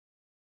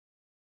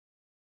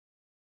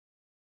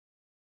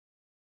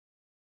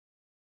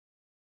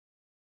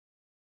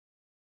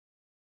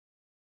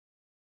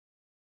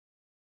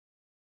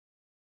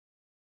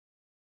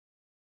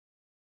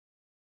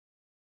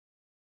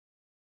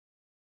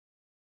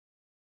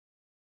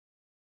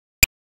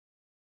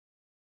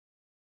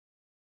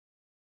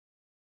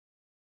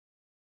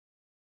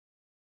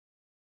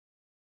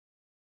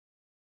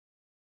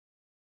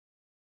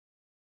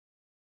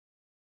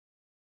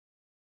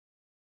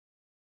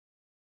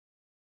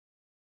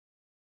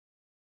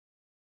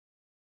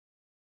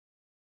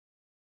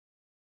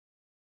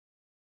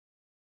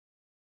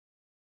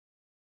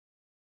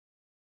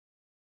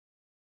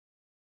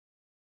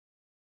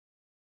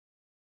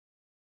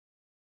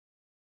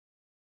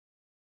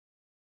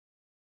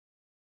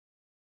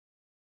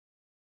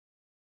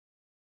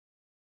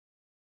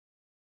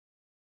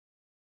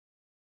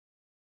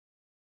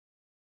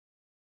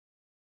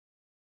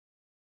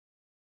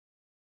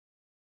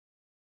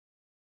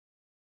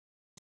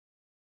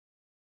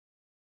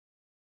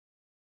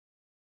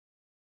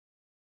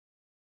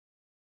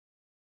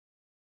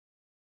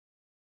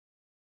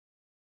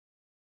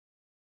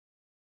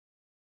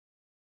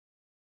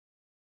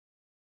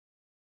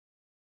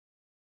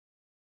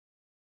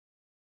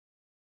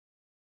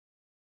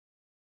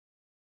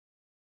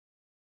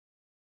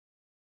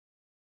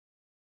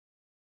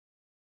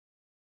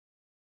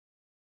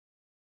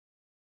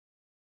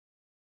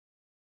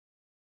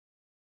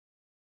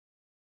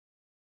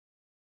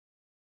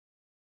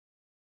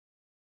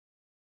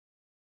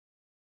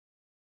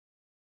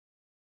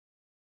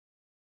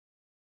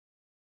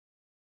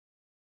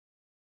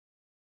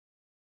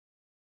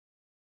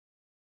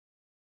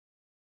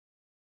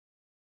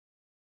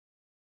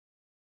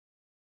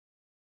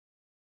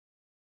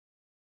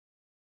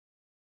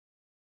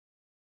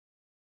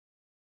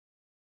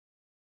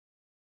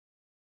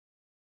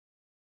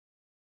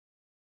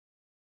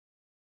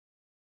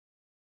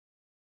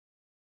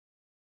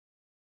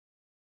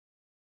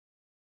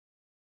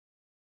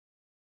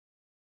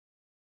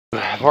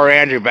Poor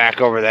Andrew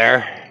back over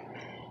there.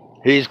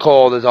 He's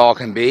cold as all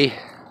can be,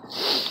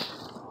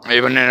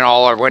 even in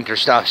all our winter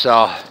stuff.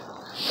 So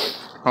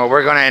what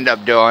we're gonna end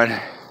up doing,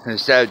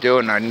 instead of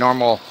doing our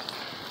normal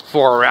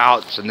 4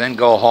 routes and then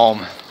go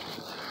home,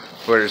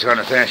 we're just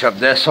gonna finish up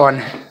this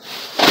one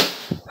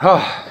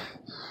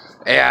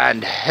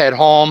and head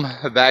home,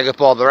 bag up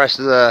all the rest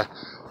of the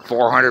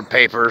 400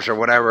 papers or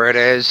whatever it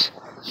is,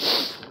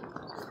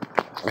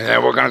 and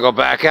then we're gonna go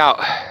back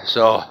out.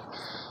 So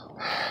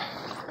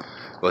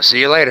we'll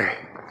see you later.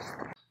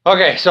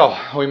 Okay, so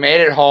we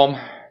made it home,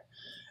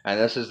 and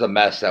this is the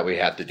mess that we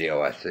have to deal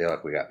with. See,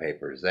 look, we got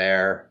papers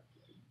there.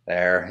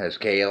 There's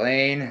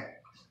Kayleen.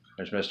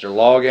 There's Mr.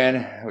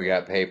 Logan. We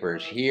got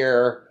papers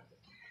here,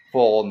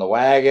 full in the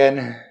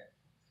wagon.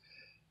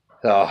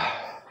 So,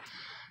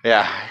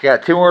 yeah,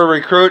 got 2 more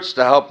recruits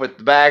to help with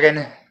the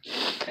bagging.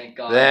 Thank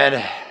God.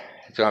 Then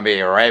it's gonna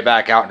be right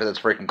back out into this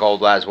freaking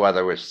cold ass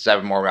weather with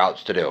 7 more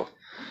routes to do.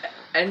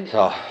 And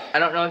so, I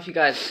don't know if you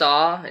guys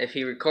saw, if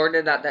he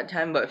recorded at that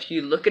time, but if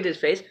you look at his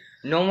face,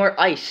 no more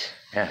ice.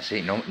 yeah,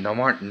 see, no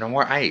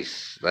more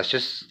ice. That's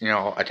just, a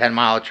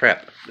 10-mile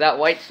trip. That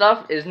white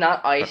stuff is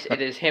not ice.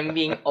 It is him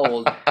being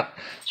old.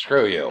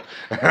 Screw you.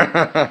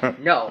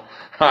 No.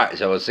 Alright,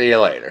 so we'll see you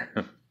later.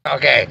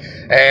 Okay,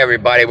 hey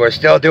everybody, we're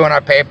still doing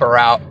our paper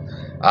route.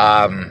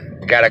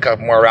 We got a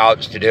couple more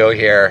routes to do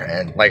here,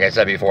 and like I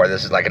said before,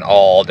 this is like an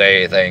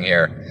all-day thing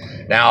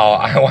here. Now,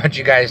 I want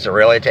you guys to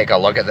really take a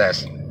look at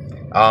this.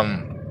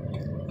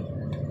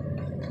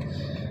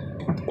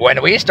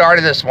 When we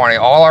started this morning,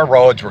 all our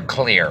roads were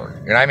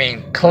clear. You know what I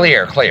mean?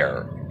 Clear.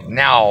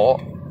 Now,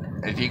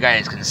 if you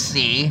guys can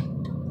see,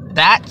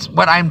 that's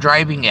what I'm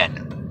driving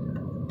in.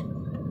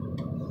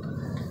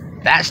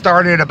 That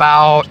started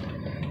about,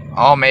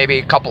 maybe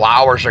a couple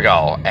hours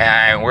ago.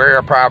 And we're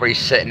probably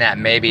sitting at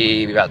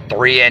maybe about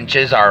 3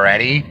 inches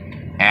already.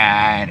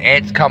 And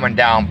it's coming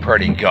down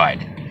pretty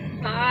good.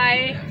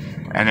 Hi.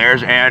 And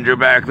there's Andrew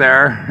back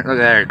there. Look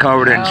at that,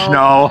 covered in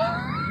snow.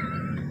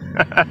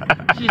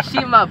 You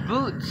see my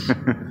boots.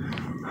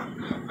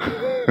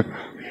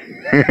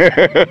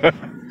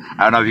 I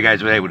don't know if you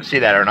guys were able to see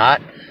that or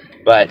not,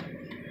 but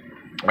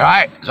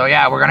alright, so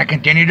yeah, we're gonna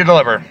continue to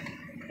deliver.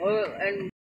 Well, and